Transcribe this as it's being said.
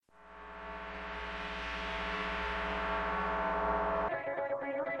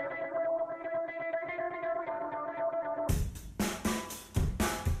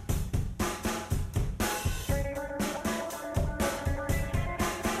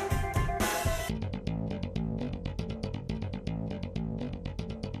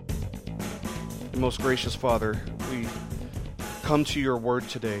And most gracious Father, we come to your word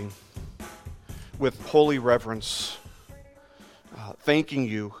today with holy reverence, thanking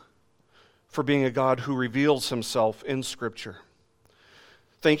you for being a God who reveals himself in Scripture.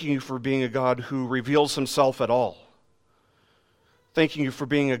 Thanking you for being a God who reveals himself at all. Thanking you for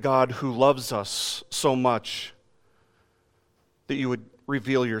being a God who loves us so much that you would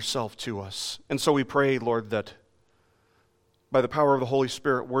reveal yourself to us. And so we pray, Lord, that by the power of the Holy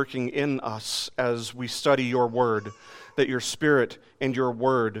Spirit working in us as we study your word, that your Spirit and your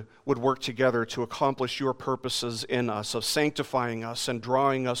word would work together to accomplish your purposes in us, of sanctifying us and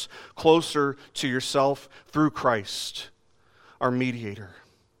drawing us closer to yourself through Christ, our mediator,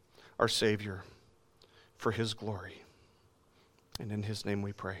 our Savior, for his glory. And in his name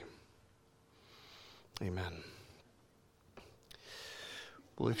we pray. Amen.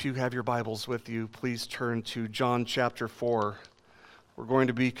 Well, if you have your Bibles with you, please turn to John chapter 4. We're going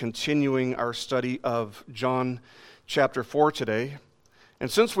to be continuing our study of John chapter 4 today.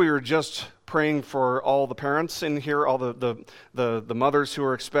 And since we were just praying for all the parents in here, all the mothers who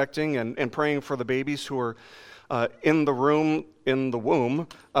are expecting, and praying for the babies who are in the room, in the womb,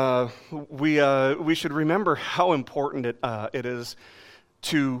 we should remember how important it is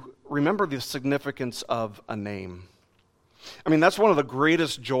to remember the significance of a name. I mean, that's one of the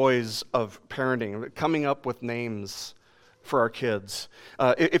greatest joys of parenting, coming up with names for our kids.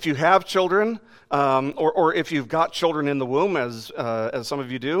 If you have children, or if you've got children in the womb, as some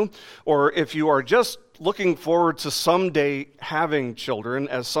of you do, or if you are just looking forward to someday having children,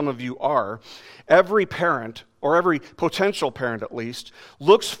 as some of you are, every parent, or every potential parent at least,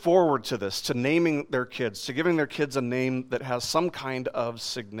 looks forward to this, to naming their kids, to giving their kids a name that has some kind of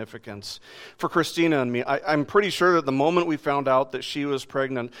significance. For Christina and me, I'm pretty sure that the moment we found out that she was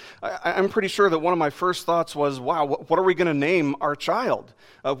pregnant, I'm pretty sure that one of my first thoughts was, wow, what are we going to name our child?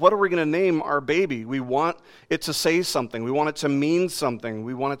 What are we going to name our baby? We want it to say something. We want it to mean something.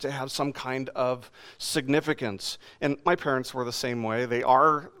 We want it to have some kind of significance. And my parents were the same way. They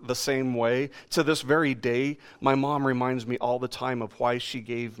are the same way to this very day. My mom reminds me all the time of why she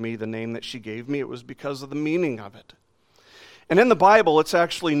gave me the name that she gave me. It was because of the meaning of it. And in the Bible, it's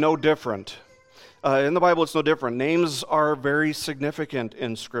actually no different. In the Bible, it's no different. Names are very significant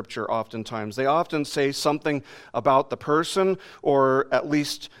in Scripture oftentimes. They often say something about the person, or at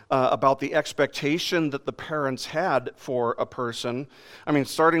least about the expectation that the parents had for a person. I mean,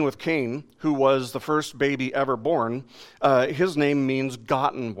 starting with Cain, who was the first baby ever born, his name means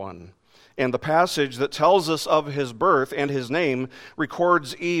gotten one. And the passage that tells us of his birth and his name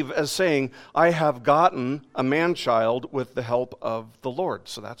records Eve as saying, I have gotten a man-child with the help of the Lord.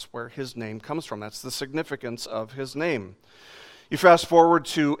 So that's where his name comes from. That's the significance of his name. You fast forward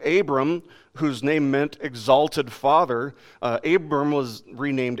to Abram, whose name meant exalted father. Abram was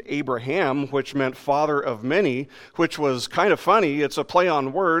renamed Abraham, which meant father of many, which was kind of funny. It's a play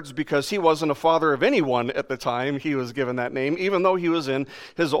on words because he wasn't a father of anyone at the time he was given that name, even though he was in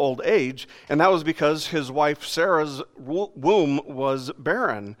his old age. And that was because his wife Sarah's womb was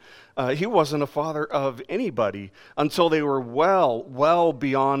barren. He wasn't a father of anybody until they were well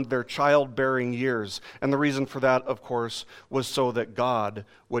beyond their childbearing years. And the reason for that, of course, was so that God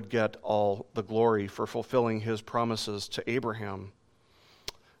would get all the glory for fulfilling his promises to Abraham.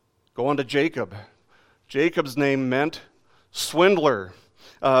 Go on to Jacob. Jacob's name meant swindler.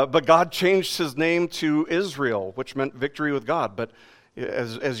 But God changed his name to Israel, which meant victory with God. But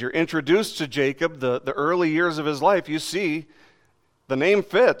as you're introduced to Jacob, the early years of his life, you see the name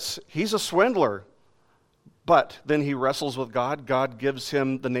fits. He's a swindler. But then he wrestles with God. God gives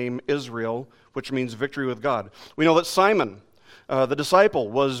him the name Israel, which means victory with God. We know that Simon, the disciple,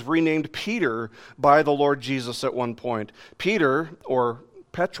 was renamed Peter by the Lord Jesus at one point. Peter, or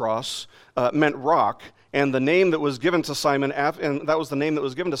Petros, meant rock, and the name that was given to Simon, and that was the name that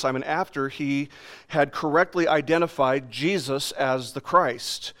was given to Simon after he had correctly identified Jesus as the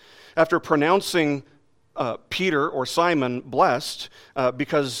Christ. After pronouncing Peter, or Simon, blessed,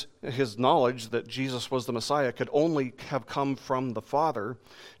 because his knowledge that Jesus was the Messiah could only have come from the Father,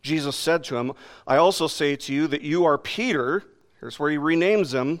 Jesus said to him, I also say to you that you are Peter. Here's where he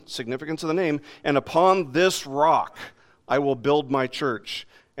renames him, significance of the name, and upon this rock I will build my church,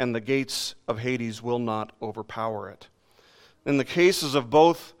 and the gates of Hades will not overpower it. In the cases of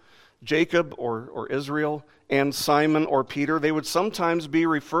both Jacob, or Israel, and Simon, or Peter, they would sometimes be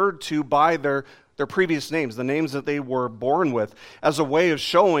referred to by their previous names, the names that they were born with, as a way of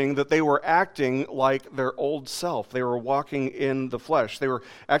showing that they were acting like their old self. They were walking in the flesh. They were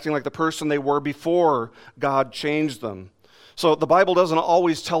acting like the person they were before God changed them. So the Bible doesn't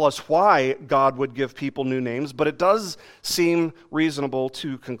always tell us why God would give people new names, but it does seem reasonable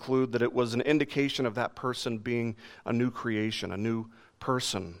to conclude that it was an indication of that person being a new creation, a new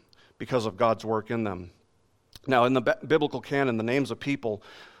person, because of God's work in them. Now, in the biblical canon, the names of people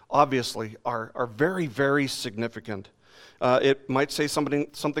obviously are very, very significant. It might say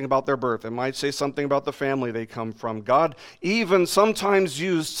something about their birth. It might say something about the family they come from. God even sometimes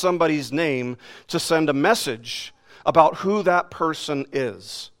used somebody's name to send a message about who that person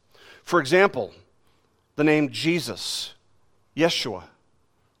is. For example, the name Jesus, Yeshua.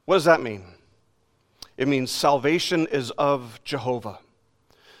 What does that mean? It means salvation is of Jehovah,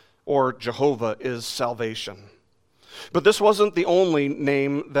 or Jehovah is salvation. But this wasn't the only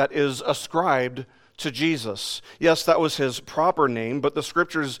name that is ascribed to Jesus. Yes, that was his proper name, but the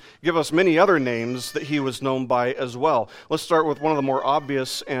scriptures give us many other names that he was known by as well. Let's start with one of the more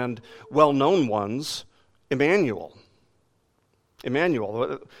obvious and well-known ones, Emmanuel.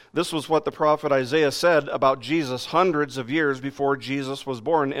 Emmanuel. This was what the prophet Isaiah said about Jesus hundreds of years before Jesus was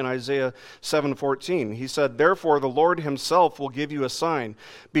born in Isaiah 7:14. He said, "Therefore the Lord himself will give you a sign.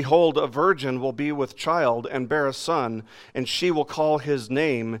 Behold, a virgin will be with child and bear a son, and she will call his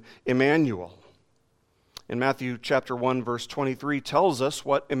name Emmanuel." In Matthew chapter 1, verse 23 tells us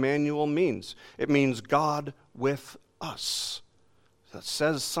what Emmanuel means. It means God with us. That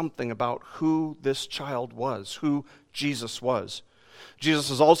says something about who this child was, who Jesus was. Jesus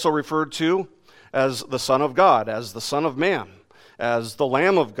is also referred to as the Son of God, as the Son of Man, as the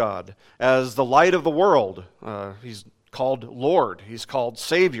Lamb of God, as the light of the world. He's called Lord, he's called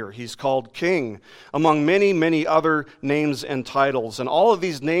Savior, he's called King, among many, many other names and titles. And all of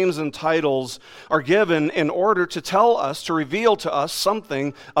these names and titles are given in order to tell us, to reveal to us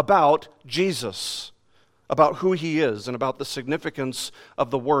something about Jesus, about who he is, and about the significance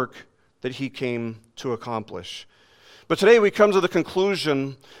of the work that he came to accomplish. But today we come to the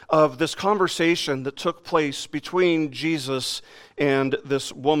conclusion of this conversation that took place between Jesus and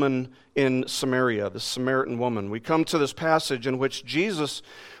this woman in Samaria, this Samaritan woman. We come to this passage in which Jesus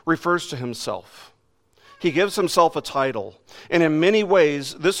refers to himself. He gives himself a title, and in many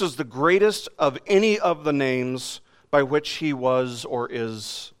ways, this is the greatest of any of the names by which he was or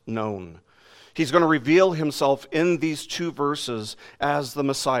is known. He's going to reveal himself in these two verses as the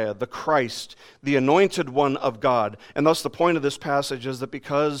Messiah, the Christ, the anointed one of God. And thus the point of this passage is that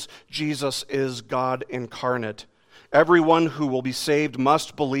because Jesus is God incarnate, everyone who will be saved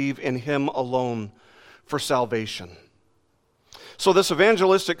must believe in him alone for salvation. So this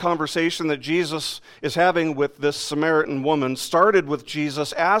evangelistic conversation that Jesus is having with this Samaritan woman started with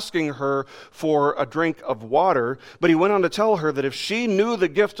Jesus asking her for a drink of water, but he went on to tell her that if she knew the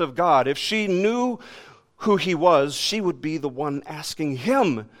gift of God, if she knew who he was, she would be the one asking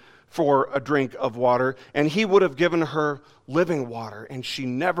him for a drink of water, and he would have given her living water, and she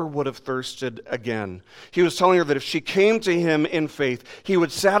never would have thirsted again. He was telling her that if she came to him in faith, he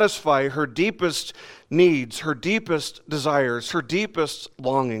would satisfy her deepest needs, her deepest desires, her deepest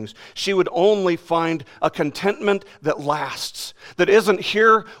longings. She would only find a contentment that lasts, that isn't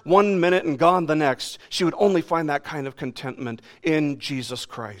here one minute and gone the next. She would only find that kind of contentment in Jesus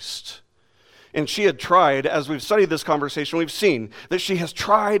Christ. And she had tried, as we've studied this conversation, we've seen that she has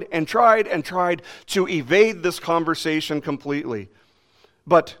tried and tried and tried to evade this conversation completely.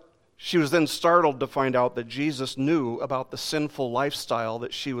 But she was then startled to find out that Jesus knew about the sinful lifestyle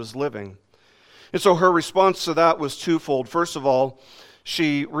that she was living. And so her response to that was twofold. First of all,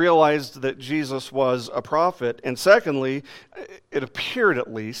 she realized that Jesus was a prophet. And secondly, it appeared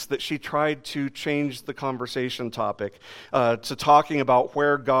at least that she tried to change the conversation topic to talking about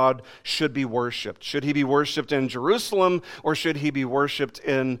where God should be worshipped. Should he be worshipped in Jerusalem or should he be worshipped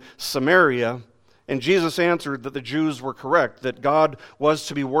in Samaria? And Jesus answered that the Jews were correct, that God was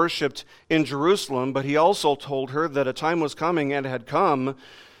to be worshipped in Jerusalem, but he also told her that a time was coming and had come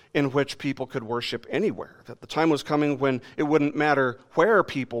in which people could worship anywhere. That the time was coming when it wouldn't matter where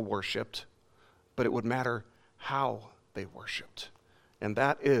people worshiped, but it would matter how they worshiped. And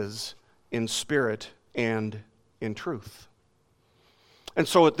that is in spirit and in truth. And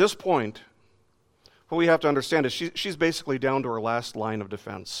so at this point, what we have to understand is she's basically down to her last line of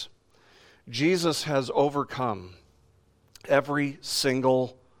defense. Jesus has overcome every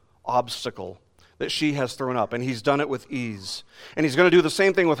single obstacle that she has thrown up, and he's done it with ease. And he's going to do the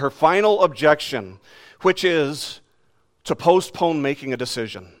same thing with her final objection, which is to postpone making a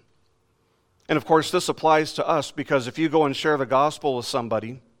decision. And of course, this applies to us because if you go and share the gospel with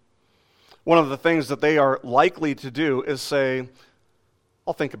somebody, one of the things that they are likely to do is say,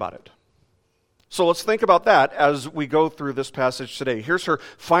 I'll think about it. So let's think about that as we go through this passage today. Here's her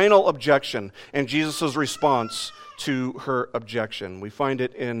final objection and Jesus' response to her objection. We find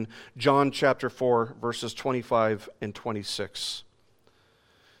it in John chapter 4, verses 25 and 26.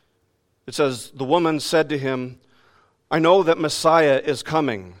 It says, "The woman said to him, 'I know that Messiah is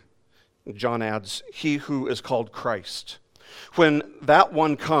coming.'" John adds, "He who is called Christ. When that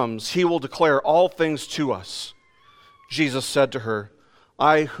one comes, he will declare all things to us." Jesus said to her,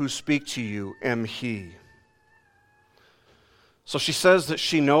 "I who speak to you am he." So she says that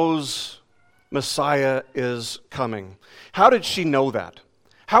she knows Messiah is coming. How did she know that?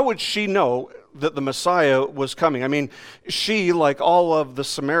 How would she know that the Messiah was coming? I mean, she, like all of the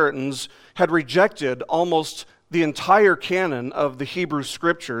Samaritans, had rejected almost the entire canon of the Hebrew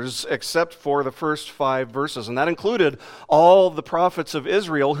Scriptures except for the first 5 verses. And that included all the prophets of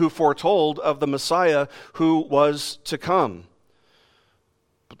Israel who foretold of the Messiah who was to come.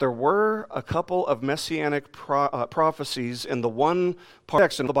 But there were a couple of messianic prophecies in the one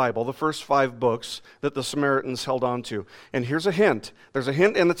text in the Bible, the first 5 books, that the Samaritans held on to. And here's a hint. There's a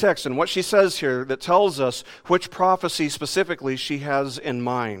hint in the text, and what she says here that tells us which prophecy specifically she has in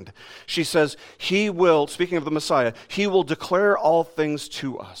mind. She says, "He will," speaking of the Messiah, "He will declare all things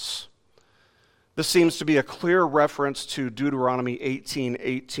to us." This seems to be a clear reference to Deuteronomy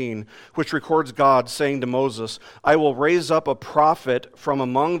 18:18, which records God saying to Moses, "I will raise up a prophet from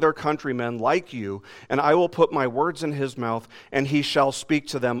among their countrymen like you, and I will put my words in his mouth, and he shall speak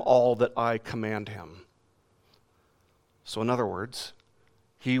to them all that I command him." So in other words,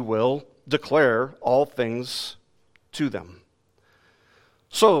 he will declare all things to them.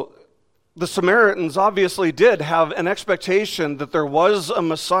 So the Samaritans obviously did have an expectation that there was a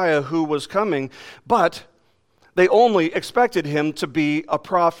Messiah who was coming, but they only expected him to be a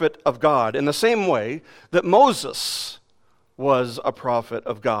prophet of God in the same way that Moses was a prophet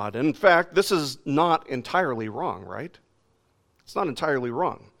of God. And in fact, this is not entirely wrong, right? It's not entirely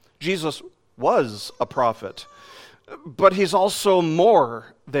wrong. Jesus was a prophet, but he's also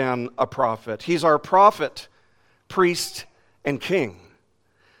more than a prophet. He's our prophet, priest, and king.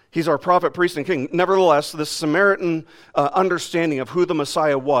 He's our prophet, priest, and king. Nevertheless, the Samaritan understanding of who the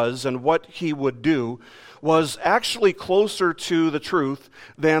Messiah was and what he would do was actually closer to the truth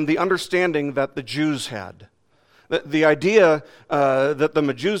than the understanding that the Jews had. The idea that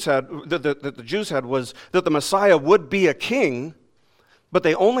the Jews had was that the Messiah would be a king, but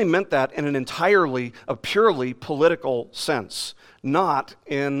they only meant that in a purely political sense, not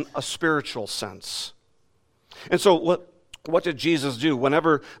in a spiritual sense. And so what did Jesus do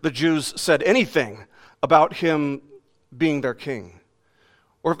whenever the Jews said anything about him being their king?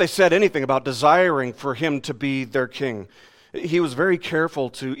 Or if they said anything about desiring for him to be their king? He was very careful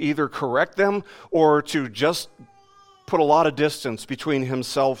to either correct them or to just put a lot of distance between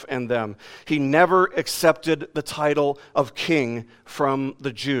himself and them. He never accepted the title of king from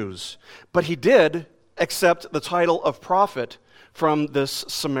the Jews. But he did accept the title of prophet from this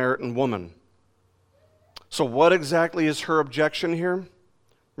Samaritan woman. So what exactly is her objection here?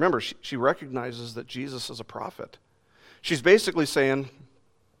 Remember, she recognizes that Jesus is a prophet. She's basically saying,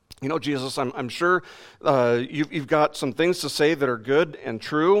 you know, Jesus, I'm sure you've got some things to say that are good and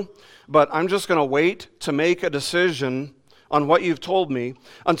true, but I'm just going to wait to make a decision on what you've told me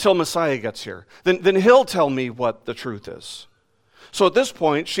until Messiah gets here. Then he'll tell me what the truth is. So at this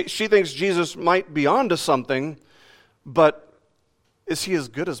point, she thinks Jesus might be onto something, but is he as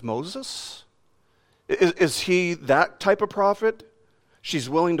good as Moses? Is he that type of prophet? She's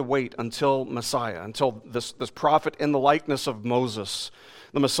willing to wait until Messiah, until this prophet in the likeness of Moses,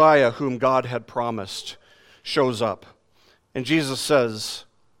 the Messiah whom God had promised, shows up. And Jesus says,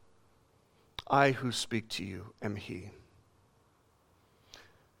 "I who speak to you am he."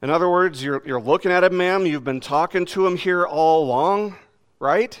 In other words, you're looking at him, ma'am. You've been talking to him here all along,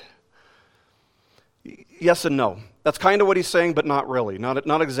 right? Yes and no. That's kind of what he's saying, but not really.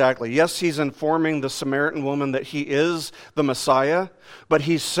 Not exactly. Yes, he's informing the Samaritan woman that he is the Messiah, but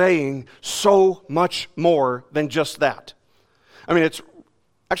he's saying so much more than just that. I mean, it's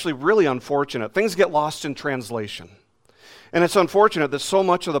actually really unfortunate. Things get lost in translation. And it's unfortunate that so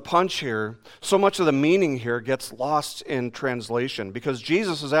much of the punch here, so much of the meaning here gets lost in translation, because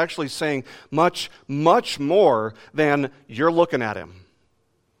Jesus is actually saying much, much more than "you're looking at him."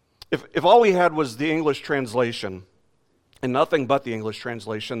 If all we had was the English translation, and nothing but the English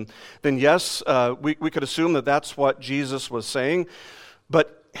translation, then yes, we could assume that that's what Jesus was saying.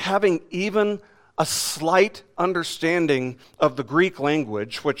 But having even a slight understanding of the Greek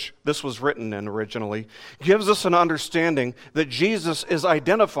language, which this was written in originally, gives us an understanding that Jesus is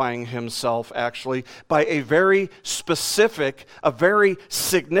identifying himself actually by a very specific, a very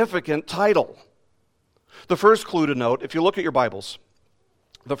significant title. The first clue to note, if you look at your Bibles,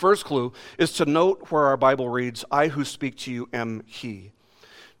 the first clue is to note where our Bible reads, I who speak to you am he.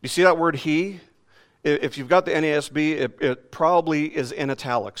 You see that word he? If you've got the NASB, it probably is in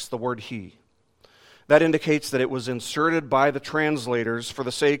italics, the word he. That indicates that it was inserted by the translators for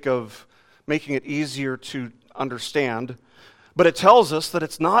the sake of making it easier to understand. But it tells us that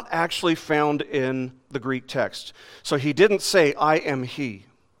it's not actually found in the Greek text. So he didn't say, I am he.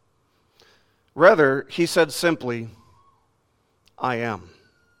 Rather, he said simply, I am.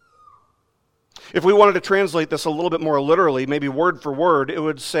 If we wanted to translate this a little bit more literally, maybe word for word, it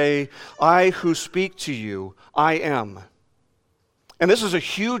would say, I who speak to you, I am. And this is a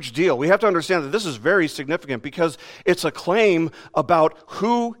huge deal. We have to understand that this is very significant because it's a claim about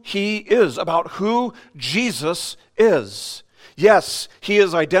who he is, about who Jesus is. Yes, he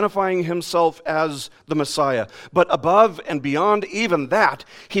is identifying himself as the Messiah. But above and beyond even that,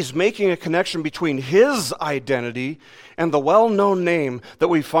 he's making a connection between his identity and the well-known name that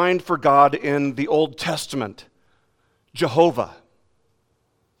we find for God in the Old Testament, Jehovah.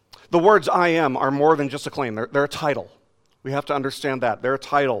 The words I am are more than just a claim. They're a title. We have to understand that. They're a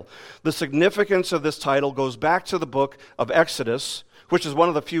title. The significance of this title goes back to the book of Exodus, which is one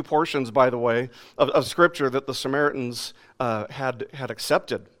of the few portions, by the way, of Scripture that the Samaritans had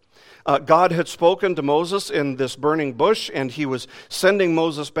accepted. God had spoken to Moses in this burning bush, and he was sending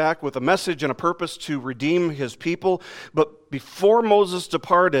Moses back with a message and a purpose to redeem his people. But before Moses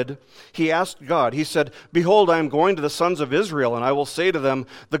departed, he asked God, he said, Behold, I am going to the sons of Israel, and I will say to them,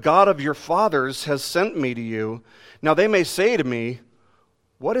 The God of your fathers has sent me to you. Now they may say to me,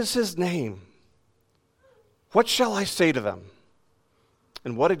 What is his name? What shall I say to them?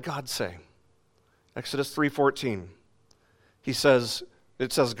 And what did God say? Exodus 3:14. It says,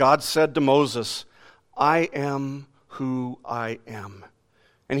 God said to Moses, I am who I am.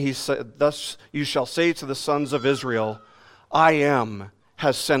 And he said, Thus you shall say to the sons of Israel, I am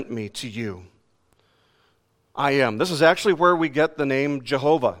has sent me to you. I am. This is actually where we get the name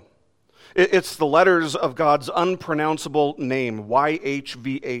Jehovah. It's the letters of God's unpronounceable name,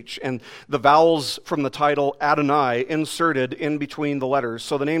 YHVH, and the vowels from the title Adonai inserted in between the letters.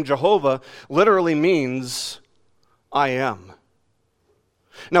 So the name Jehovah literally means I am.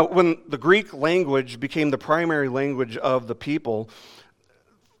 Now, when the Greek language became the primary language of the people,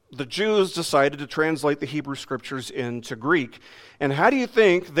 the Jews decided to translate the Hebrew Scriptures into Greek. And how do you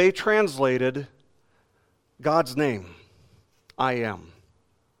think they translated God's name? I am.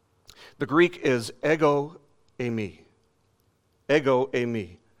 The Greek is ego eimi. Ego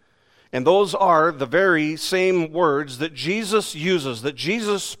eimi. And those are the very same words that Jesus uses, that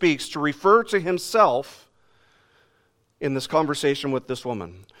Jesus speaks to refer to himself in this conversation with this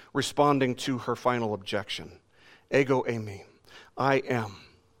woman, responding to her final objection. Ego eimi. I am.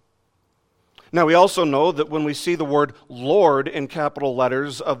 Now, we also know that when we see the word Lord in capital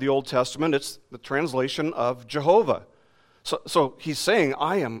letters of the Old Testament, it's the translation of Jehovah. So he's saying,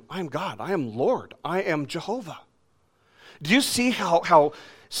 I am God, I am Lord, I am Jehovah. Do you see how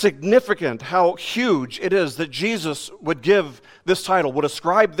significant, how huge it is that Jesus would give this title, would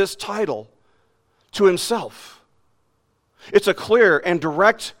ascribe this title to himself? It's a clear and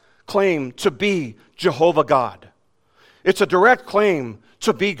direct claim to be Jehovah God. It's a direct claim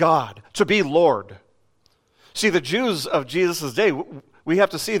to be God, to be Lord. See, the Jews of Jesus' day, we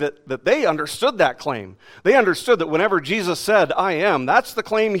have to see that they understood that claim. They understood that whenever Jesus said, I am, that's the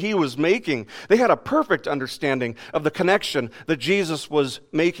claim he was making. They had a perfect understanding of the connection that Jesus was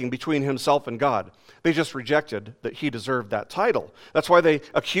making between himself and God. They just rejected that he deserved that title. That's why they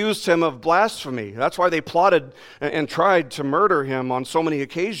accused him of blasphemy. That's why they plotted and tried to murder him on so many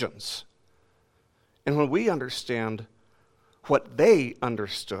occasions. And when we understand what they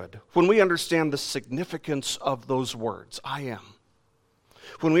understood, when we understand the significance of those words, I am,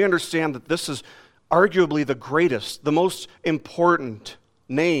 when we understand that this is arguably the greatest, the most important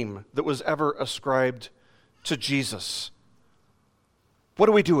name that was ever ascribed to Jesus, what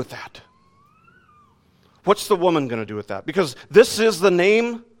do we do with that? What's the woman going to do with that? Because this is the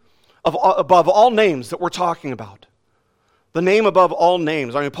name above all names that we're talking about. The name above all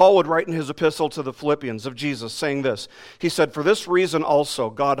names. I mean, Paul would write in his epistle to the Philippians of Jesus, saying this. He said, For this reason also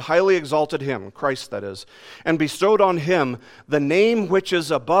God highly exalted him, Christ that is, and bestowed on him the name which is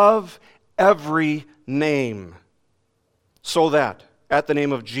above every name, so that at the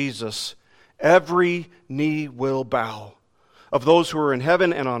name of Jesus every knee will bow, of those who are in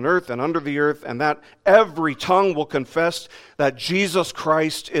heaven and on earth and under the earth, and that every tongue will confess that Jesus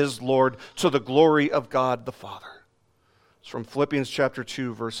Christ is Lord, to the glory of God the Father. It's from Philippians chapter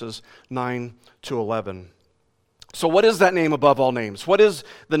 2, verses 9 to 11. So what is that name above all names? What is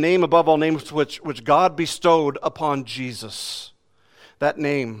the name above all names which God bestowed upon Jesus? That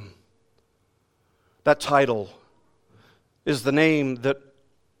name, that title, is the name that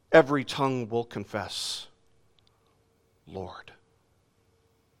every tongue will confess. Lord.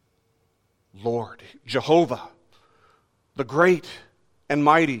 Lord, Jehovah, the great and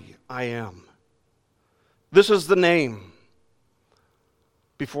mighty I am. This is the name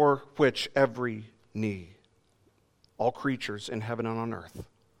before which every knee, all creatures in heaven and on earth,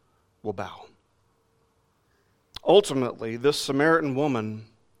 will bow. Ultimately, this Samaritan woman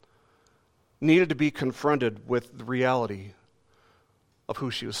needed to be confronted with the reality of who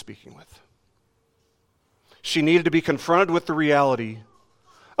she was speaking with. She needed to be confronted with the reality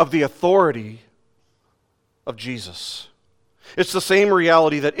of the authority of Jesus. It's the same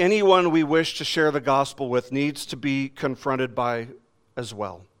reality that anyone we wish to share the gospel with needs to be confronted by as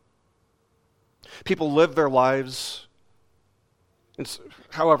well. People live their lives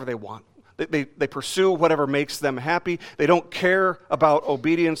however they want. They pursue whatever makes them happy. They don't care about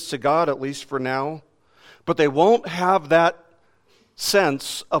obedience to God, at least for now. But they won't have that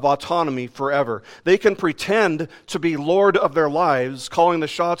sense of autonomy forever. They can pretend to be Lord of their lives, calling the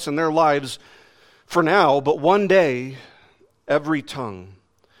shots in their lives for now, but one day, every tongue,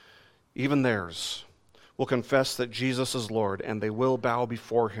 even theirs, will confess that Jesus is Lord, and they will bow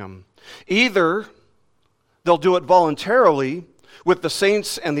before him. Either they'll do it voluntarily with the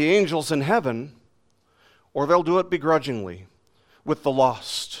saints and the angels in heaven, or they'll do it begrudgingly with the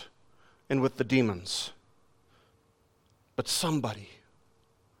lost and with the demons. But somebody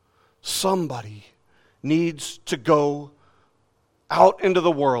needs to go out into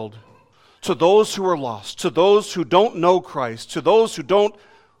the world to those who are lost, to those who don't know Christ, to those who don't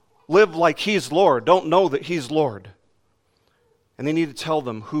live like he's Lord, don't know that he's Lord. And they need to tell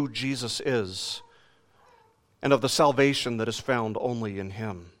them who Jesus is and of the salvation that is found only in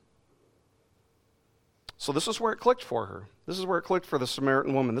him. So this is where it clicked for her. This is where it clicked for the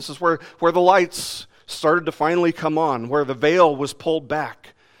Samaritan woman. This is where the lights started to finally come on, where the veil was pulled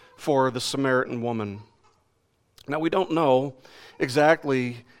back for the Samaritan woman. Now, we don't know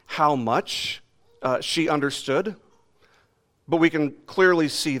exactly how much she understood, but we can clearly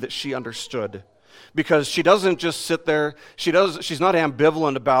see that she understood, because she doesn't just sit there. She's not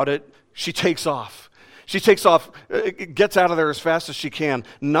ambivalent about it. She takes off. She takes off, gets out of there as fast as she can,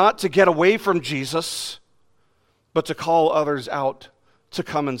 not to get away from Jesus, but to call others out to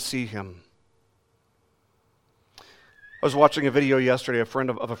come and see him. I was watching a video yesterday of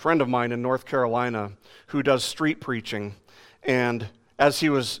a friend of mine in North Carolina who does street preaching, and as he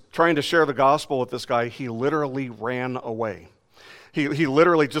was trying to share the gospel with this guy, he literally ran away. He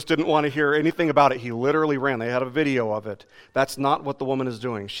literally just didn't want to hear anything about it. He literally ran. They had a video of it. That's not what the woman is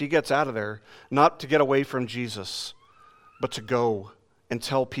doing. She gets out of there not to get away from Jesus, but to go and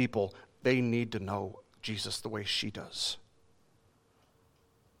tell people they need to know Jesus the way she does.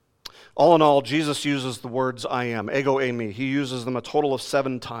 All in all, Jesus uses the words I am, ego eimi. He uses them a total of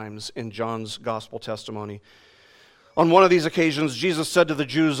 7 times in John's gospel testimony. On one of these occasions, Jesus said to the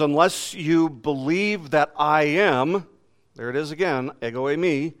Jews, unless you believe that I am, there it is again, ego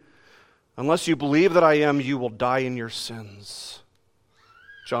eimi, unless you believe that I am, you will die in your sins.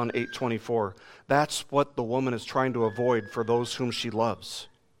 John 8:24. That's what the woman is trying to avoid for those whom she loves.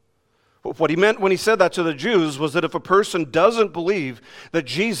 What he meant when he said that to the Jews was that if a person doesn't believe that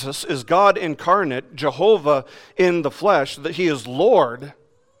Jesus is God incarnate, Jehovah in the flesh, that he is Lord,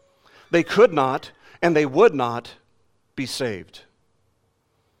 they could not and they would not be saved.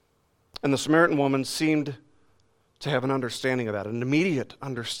 And the Samaritan woman seemed to have an understanding of that, an immediate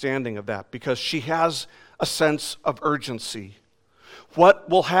understanding of that, because she has a sense of urgency. What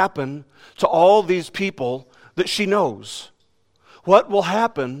will happen to all these people that she knows? What will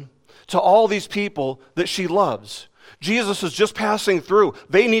happen to all these people that she loves? Jesus is just passing through.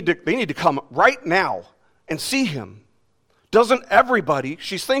 They need to come right now and see him. Doesn't everybody,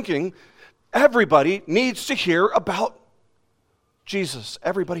 she's thinking, everybody needs to hear about Jesus.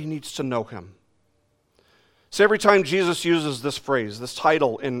 Everybody needs to know him. So every time Jesus uses this phrase, this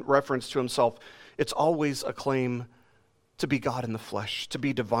title in reference to himself, it's always a claim to be God in the flesh, to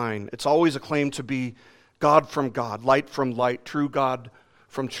be divine. It's always a claim to be God from God, light from light, true God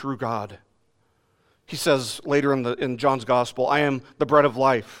from true God. He says later in John's gospel, I am the bread of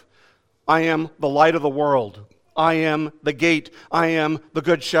life. I am the light of the world. I am the gate. I am the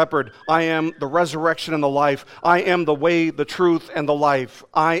good shepherd. I am the resurrection and the life. I am the way, the truth, and the life.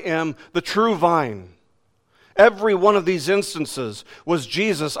 I am the true vine. Every one of these instances was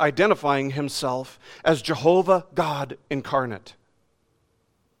Jesus identifying himself as Jehovah God incarnate.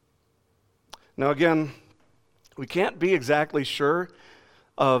 Now again, We can't be exactly sure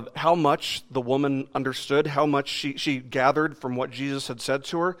of how much the woman understood, how much she gathered from what Jesus had said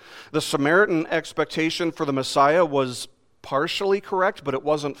to her. The Samaritan expectation for the Messiah was partially correct, but it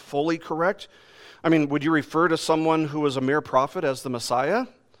wasn't fully correct. I mean, would you refer to someone who was a mere prophet as the Messiah?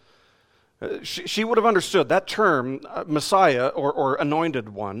 She would have understood that term, Messiah, or anointed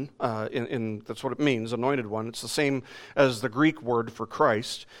one, that's what it means, anointed one. It's the same as the Greek word for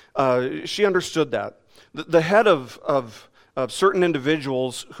Christ. She understood that. The head of certain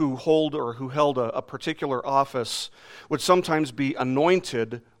individuals who hold or who held a particular office would sometimes be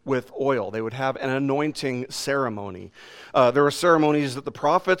anointed with oil. They would have an anointing ceremony. There were ceremonies that the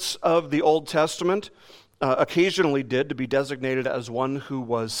prophets of the Old Testament occasionally did to be designated as one who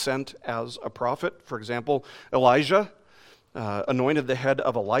was sent as a prophet. For example, Elijah anointed the head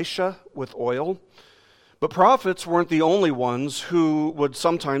of Elisha with oil. But prophets weren't the only ones who would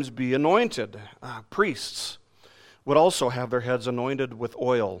sometimes be anointed. Priests would also have their heads anointed with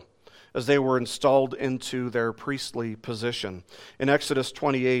oil as they were installed into their priestly position. In Exodus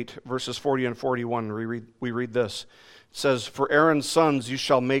 28, verses 40 and 41, we read this. It says, "For Aaron's sons you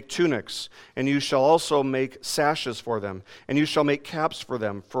shall make tunics, and you shall also make sashes for them, and you shall make caps for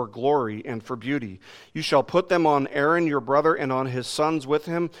them, for glory and for beauty. You shall put them on Aaron your brother and on his sons with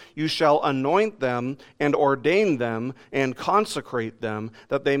him. You shall anoint them and ordain them and consecrate them,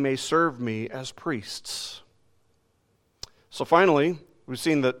 that they may serve me as priests." So finally, we've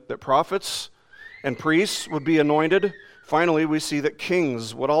seen that prophets and priests would be anointed. Finally, we see that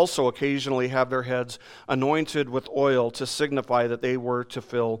kings would also occasionally have their heads anointed with oil to signify that they were to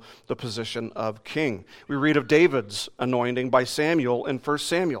fill the position of king. We read of David's anointing by Samuel in 1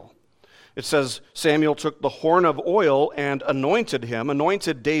 Samuel. It says, Samuel took the horn of oil and anointed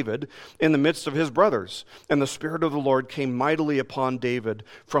David in the midst of his brothers. And the Spirit of the Lord came mightily upon David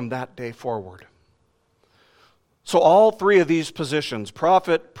from that day forward. So all three of these positions,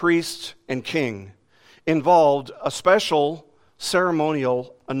 prophet, priest, and king, involved a special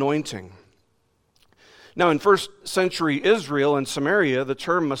ceremonial anointing. Now, in first century Israel and Samaria, the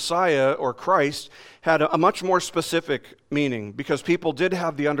term Messiah or Christ had a much more specific meaning because people did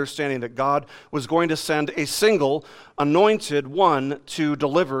have the understanding that God was going to send a single anointed one to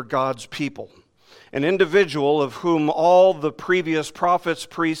deliver God's people, an individual of whom all the previous prophets,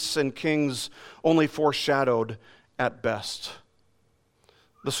 priests, and kings only foreshadowed at best.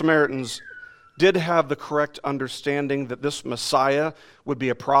 The Samaritans did have the correct understanding that this Messiah would be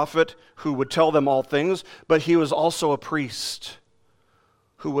a prophet who would tell them all things, but he was also a priest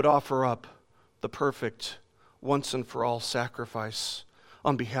who would offer up the perfect once and for all sacrifice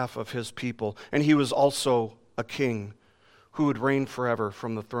on behalf of his people. And he was also a king who would reign forever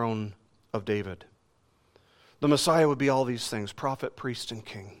from the throne of David. The Messiah would be all these things, prophet, priest, and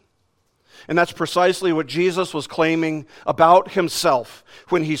king. And that's precisely what Jesus was claiming about himself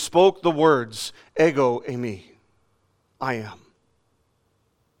when he spoke the words, ego eimi, I am.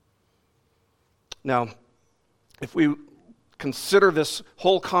 Now, if we consider this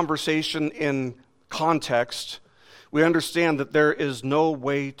whole conversation in context, we understand that there is no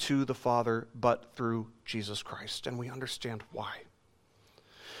way to the Father but through Jesus Christ, and we understand why.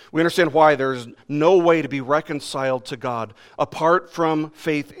 We understand why there's no way to be reconciled to God apart from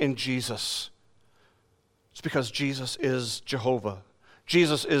faith in Jesus. It's because Jesus is Jehovah.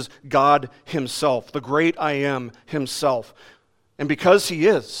 Jesus is God himself, the great I am himself. And because he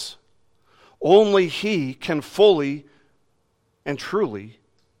is, only he can fully and truly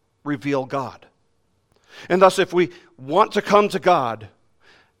reveal God. And thus, if we want to come to God,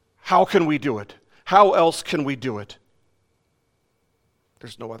 how can we do it? How else can we do it?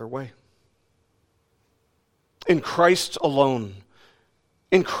 There's no other way. In Christ alone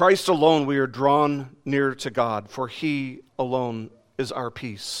we are drawn near to God, for he alone is our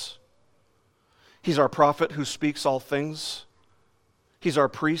peace. He's our prophet who speaks all things. He's our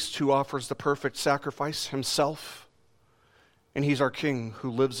priest who offers the perfect sacrifice himself. And he's our king who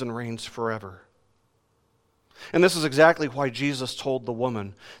lives and reigns forever. And this is exactly why Jesus told the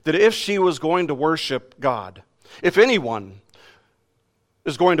woman that if she was going to worship God, if anyone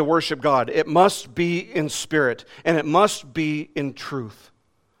is going to worship God, it must be in spirit and it must be in truth,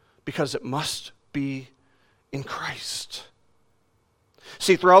 because it must be in Christ.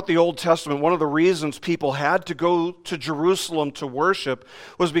 See, throughout the Old Testament, one of the reasons people had to go to Jerusalem to worship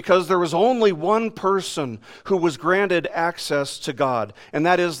was because there was only one person who was granted access to God, and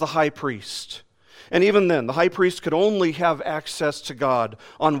that is the high priest. And even then, the high priest could only have access to God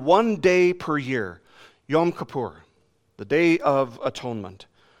on one day per year, Yom Kippur, the Day of Atonement.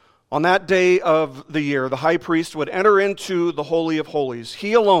 On that day of the year, the high priest would enter into the Holy of Holies.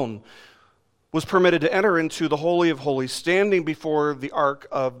 He alone was permitted to enter into the Holy of Holies, standing before the Ark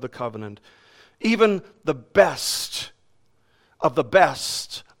of the Covenant. Even the best of the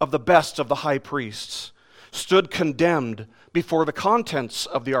best of the best of the high priests stood condemned before the contents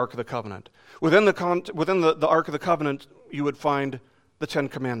of the Ark of the Covenant. Within the Ark of the Covenant, you would find the Ten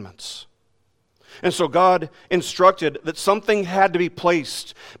Commandments. And so God instructed that something had to be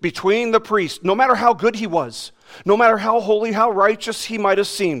placed between the priest, no matter how good he was, no matter how holy, how righteous he might have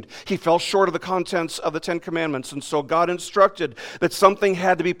seemed. He fell short of the contents of the Ten Commandments. And so God instructed that something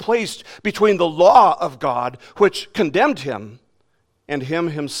had to be placed between the law of God, which condemned him, and him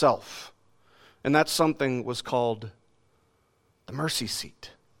himself. And that something was called the mercy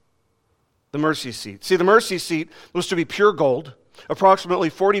seat. The mercy seat. See, the mercy seat was to be pure gold, approximately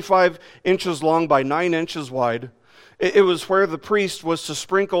 45 inches long by 9 inches wide. It was where the priest was to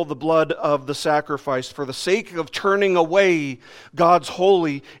sprinkle the blood of the sacrifice for the sake of turning away God's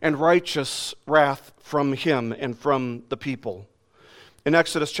holy and righteous wrath from him and from the people. In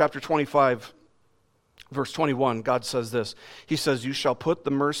Exodus chapter 25, verse 21, God says this. He says, "You shall put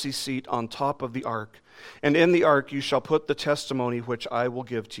the mercy seat on top of the ark, and in the ark you shall put the testimony which I will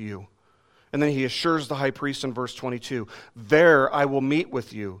give to you." And then he assures the high priest in verse 22, "There I will meet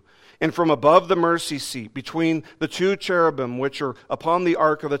with you. And from above the mercy seat, between the two cherubim which are upon the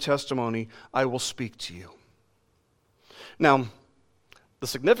ark of the testimony, I will speak to you." Now, the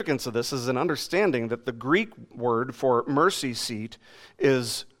significance of this is an understanding that the Greek word for mercy seat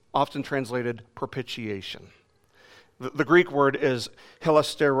is often translated propitiation. The Greek word is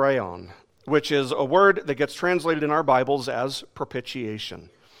hilasterion, which is a word that gets translated in our Bibles as propitiation.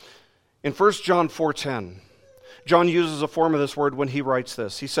 In 1 John 4:10, John uses a form of this word when he writes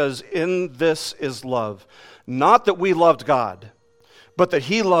this. He says, "In this is love, not that we loved God, but that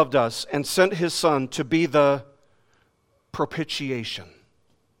he loved us and sent his Son to be the propitiation,"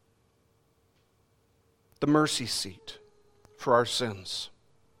 the mercy seat for our sins.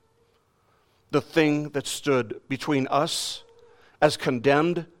 The thing that stood between us as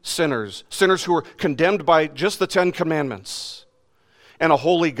condemned sinners, sinners who were condemned by just the Ten Commandments, and a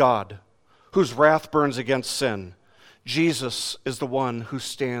holy God whose wrath burns against sin. Jesus is the one who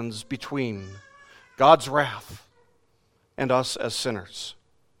stands between God's wrath and us as sinners,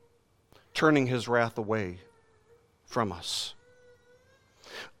 turning his wrath away from us.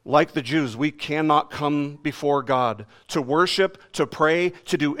 Like the Jews, we cannot come before God to worship, to pray,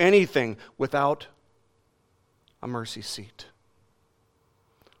 to do anything without a mercy seat,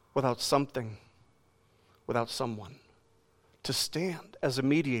 without something, without someone to stand as a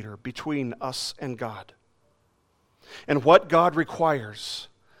mediator between us and God. And what God requires,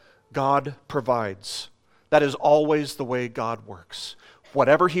 God provides. That is always the way God works.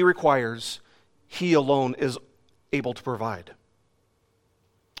 Whatever he requires, he alone is able to provide.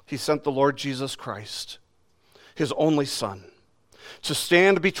 He sent the Lord Jesus Christ, his only Son, to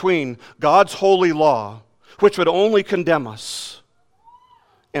stand between God's holy law, which would only condemn us,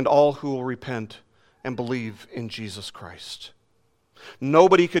 and all who will repent and believe in Jesus Christ.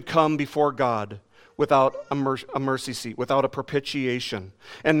 Nobody could come before God without a mercy seat, without a propitiation.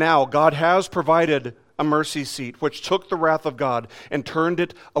 And now God has provided a mercy seat which took the wrath of God and turned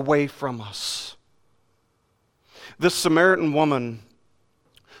it away from us. This Samaritan woman,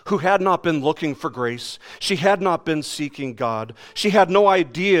 who had not been looking for grace, she had not been seeking God, she had no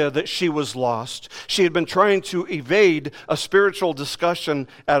idea that she was lost. She had been trying to evade a spiritual discussion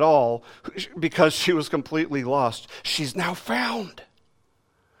at all because she was completely lost. She's now found.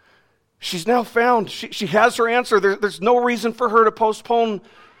 She's now found. She has her answer. There's no reason for her to postpone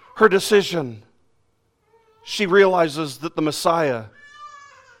her decision. She realizes that the Messiah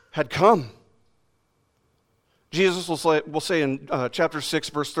had come. Jesus will say in chapter 6,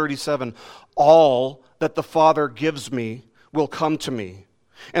 verse 37, "All that the Father gives me will come to me,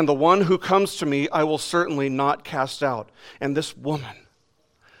 and the one who comes to me I will certainly not cast out." And this woman,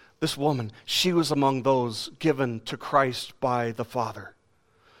 she was among those given to Christ by the Father.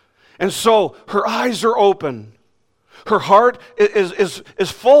 And so her eyes are open. Her heart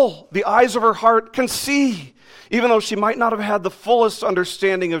is full. The eyes of her heart can see, even though she might not have had the fullest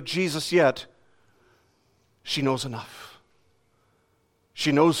understanding of Jesus yet. She knows enough.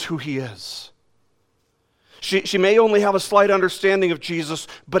 She knows who he is. She may only have a slight understanding of Jesus,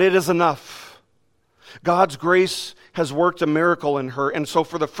 but it is enough. God's grace has worked a miracle in her, and so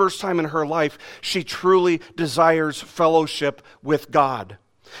for the first time in her life, she truly desires fellowship with God.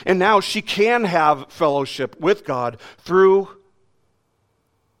 And now she can have fellowship with God through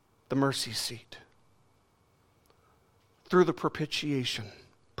the mercy seat, through the propitiation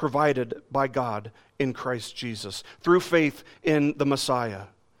provided by God in Christ Jesus, through faith in the Messiah.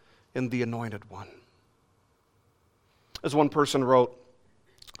 in the Anointed One. As one person wrote,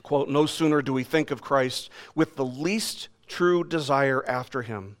 quote, "No sooner do we think of Christ with the least true desire after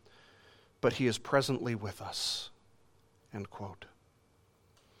him, but he is presently with us." End quote.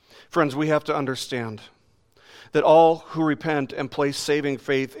 Friends, we have to understand that all who repent and place saving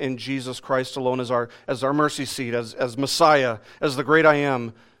faith in Jesus Christ alone as our mercy seat, as Messiah, as the great I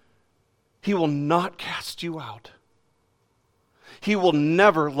am, he will not cast you out. He will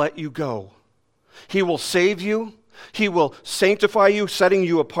never let you go. He will save you. He will sanctify you, setting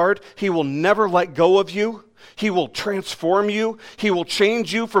you apart. He will never let go of you. He will transform you. He will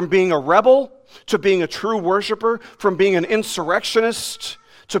change you from being a rebel to being a true worshiper, from being an insurrectionist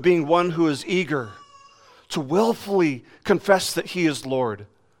to being one who is eager to willfully confess that he is Lord,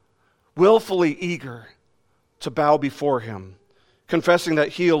 willfully eager to bow before him, confessing that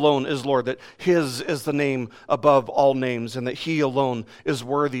he alone is Lord, that his is the name above all names, and that he alone is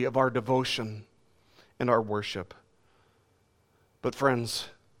worthy of our devotion and our worship. But friends,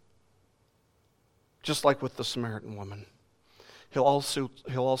 just like with the Samaritan woman, he'll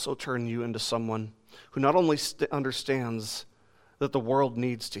also turn you into someone who not only understands that the world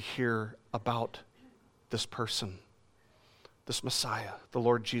needs to hear about this person, this Messiah, the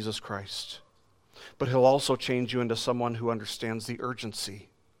Lord Jesus Christ, but he'll also change you into someone who understands the urgency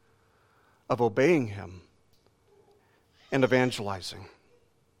of obeying him and evangelizing.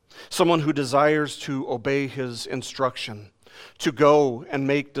 Someone who desires to obey his instruction, to go and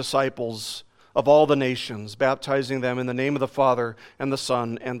make disciples of all the nations, baptizing them in the name of the Father and the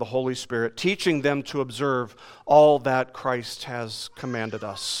Son and the Holy Spirit, teaching them to observe all that Christ has commanded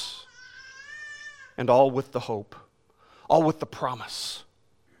us. And all with the hope, all with the promise,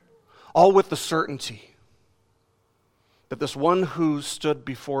 all with the certainty that this one who stood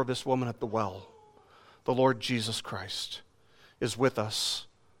before this woman at the well, the Lord Jesus Christ, is with us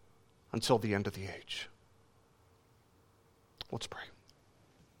until the end of the age. Let's pray.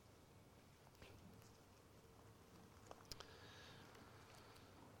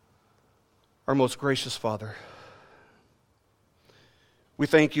 Our most gracious Father, we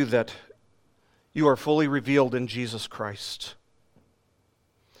thank you that you are fully revealed in Jesus Christ.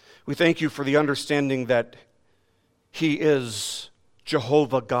 We thank you for the understanding that he is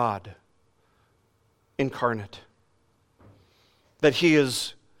Jehovah God incarnate, that he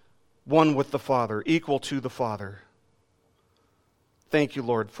is one with the Father, equal to the Father. Thank you,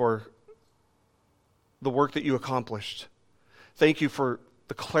 Lord, for the work that you accomplished. Thank you for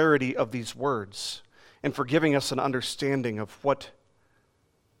the clarity of these words and for giving us an understanding of what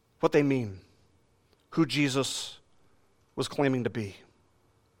they mean, who Jesus was claiming to be.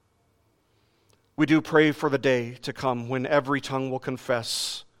 We do pray for the day to come when every tongue will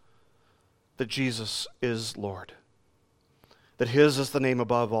confess that Jesus is Lord, that his is the name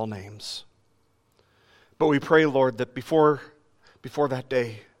above all names. But we pray, Lord, that before that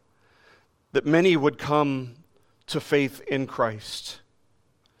day, that many would come to faith in Christ,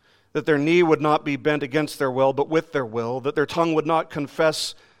 that their knee would not be bent against their will, but with their will, that their tongue would not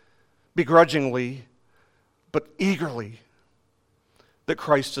confess begrudgingly, but eagerly, that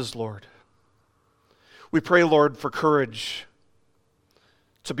Christ is Lord. We pray, Lord, for courage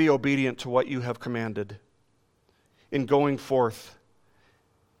to be obedient to what you have commanded in going forth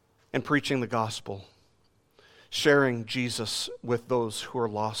and preaching the gospel, sharing Jesus with those who are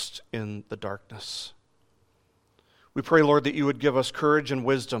lost in the darkness. We pray, Lord, that you would give us courage and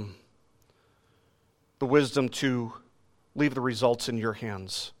wisdom, the wisdom to leave the results in your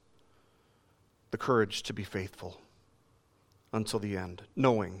hands, the courage to be faithful until the end,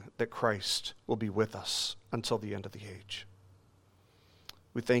 knowing that Christ will be with us until the end of the age.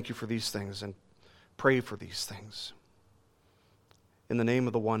 We thank you for these things and pray for these things. In the name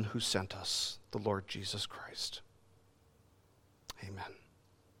of the one who sent us, the Lord Jesus Christ. Amen.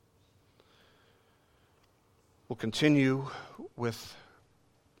 We'll continue with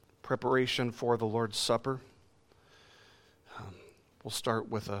preparation for the Lord's Supper. We'll start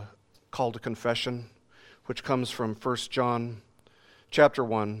with a call to confession, which comes from 1 John chapter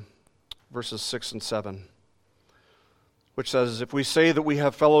 1, verses 6 and 7, which says, "If we say that we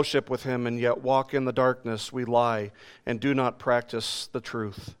have fellowship with him and yet walk in the darkness, we lie and do not practice the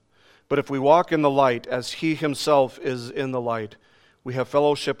truth. But if we walk in the light as he himself is in the light, we have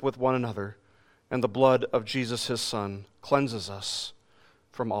fellowship with one another, and the blood of Jesus his Son cleanses us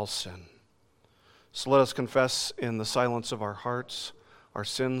from all sin." So let us confess in the silence of our hearts our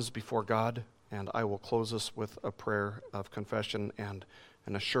sins before God, and I will close us with a prayer of confession and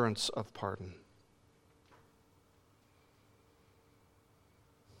an assurance of pardon.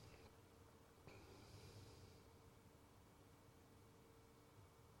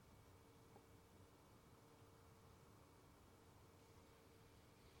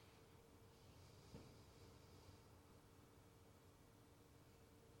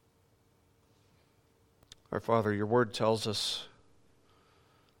 Our Father, your word tells us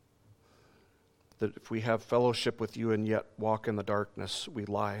that if we have fellowship with you and yet walk in the darkness, we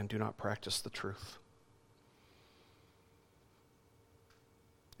lie and do not practice the truth.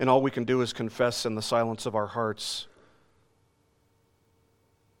 And all we can do is confess in the silence of our hearts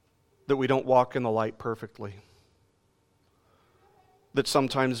that we don't walk in the light perfectly, that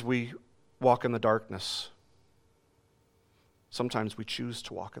sometimes we walk in the darkness. Sometimes we choose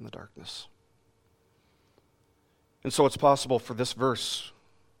to walk in the darkness. And so it's possible for this verse,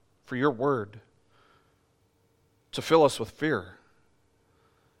 for your word, to fill us with fear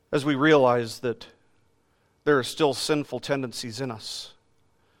as we realize that there are still sinful tendencies in us.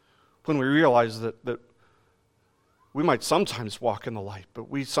 When we realize that we might sometimes walk in the light, but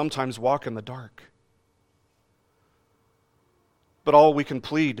we sometimes walk in the dark. But all we can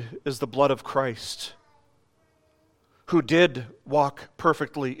plead is the blood of Christ, who did walk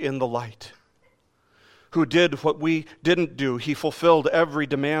perfectly in the light, who did what we didn't do. He fulfilled every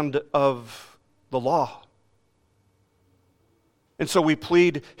demand of the law. And so we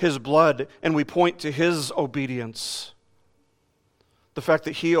plead his blood and we point to his obedience. The fact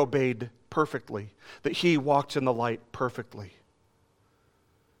that he obeyed perfectly, that he walked in the light perfectly.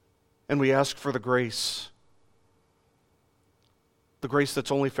 And we ask for the grace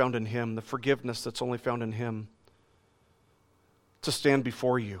that's only found in him, the forgiveness that's only found in him, to stand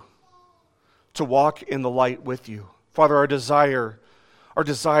before you, to walk in the light with you. Father, our desire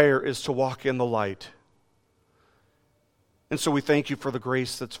is to walk in the light. And so we thank you for the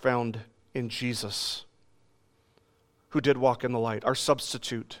grace that's found in Jesus, who did walk in the light, our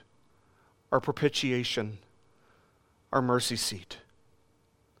substitute, our propitiation, our mercy seat.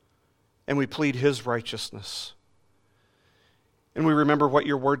 And we plead his righteousness. And we remember what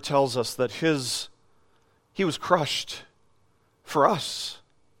your word tells us, that he was crushed for us.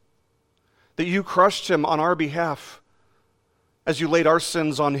 That you crushed him on our behalf as you laid our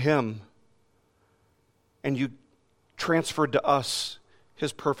sins on him. And you transferred to us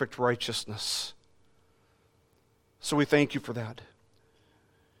his perfect righteousness. So we thank you for that.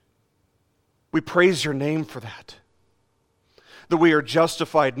 We praise your name for that. That we are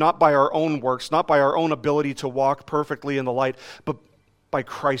justified not by our own works, not by our own ability to walk perfectly in the light, but by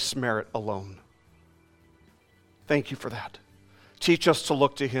Christ's merit alone. Thank you for that. Teach us to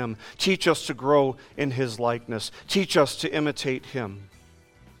look to him. Teach us to grow in his likeness. Teach us to imitate him,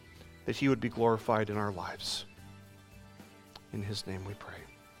 that he would be glorified in our lives. In his name we pray.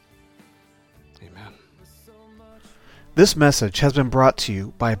 Amen. This message has been brought to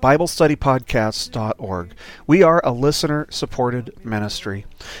you by BibleStudyPodcasts.org. We are a listener-supported ministry.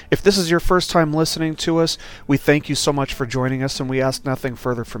 If this is your first time listening to us, we thank you so much for joining us, and we ask nothing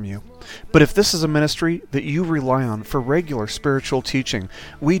further from you. But if this is a ministry that you rely on for regular spiritual teaching,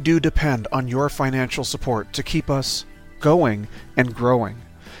 we do depend on your financial support to keep us going and growing.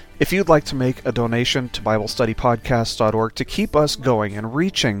 If you'd like to make a donation to BibleStudyPodcasts.org to keep us going and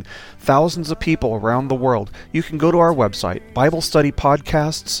reaching thousands of people around the world, you can go to our website,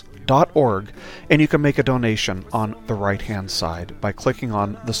 BibleStudyPodcasts.org, and you can make a donation on the right-hand side by clicking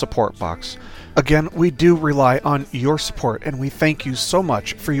on the support box. Again, we do rely on your support, and we thank you so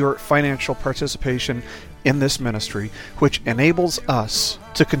much for your financial participation in this ministry, which enables us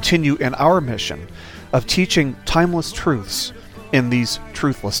to continue in our mission of teaching timeless truths in these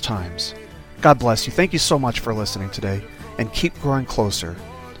truthless times. God bless you. Thank you so much for listening today, and keep growing closer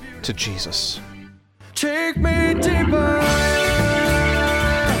to Jesus. Take me deeper.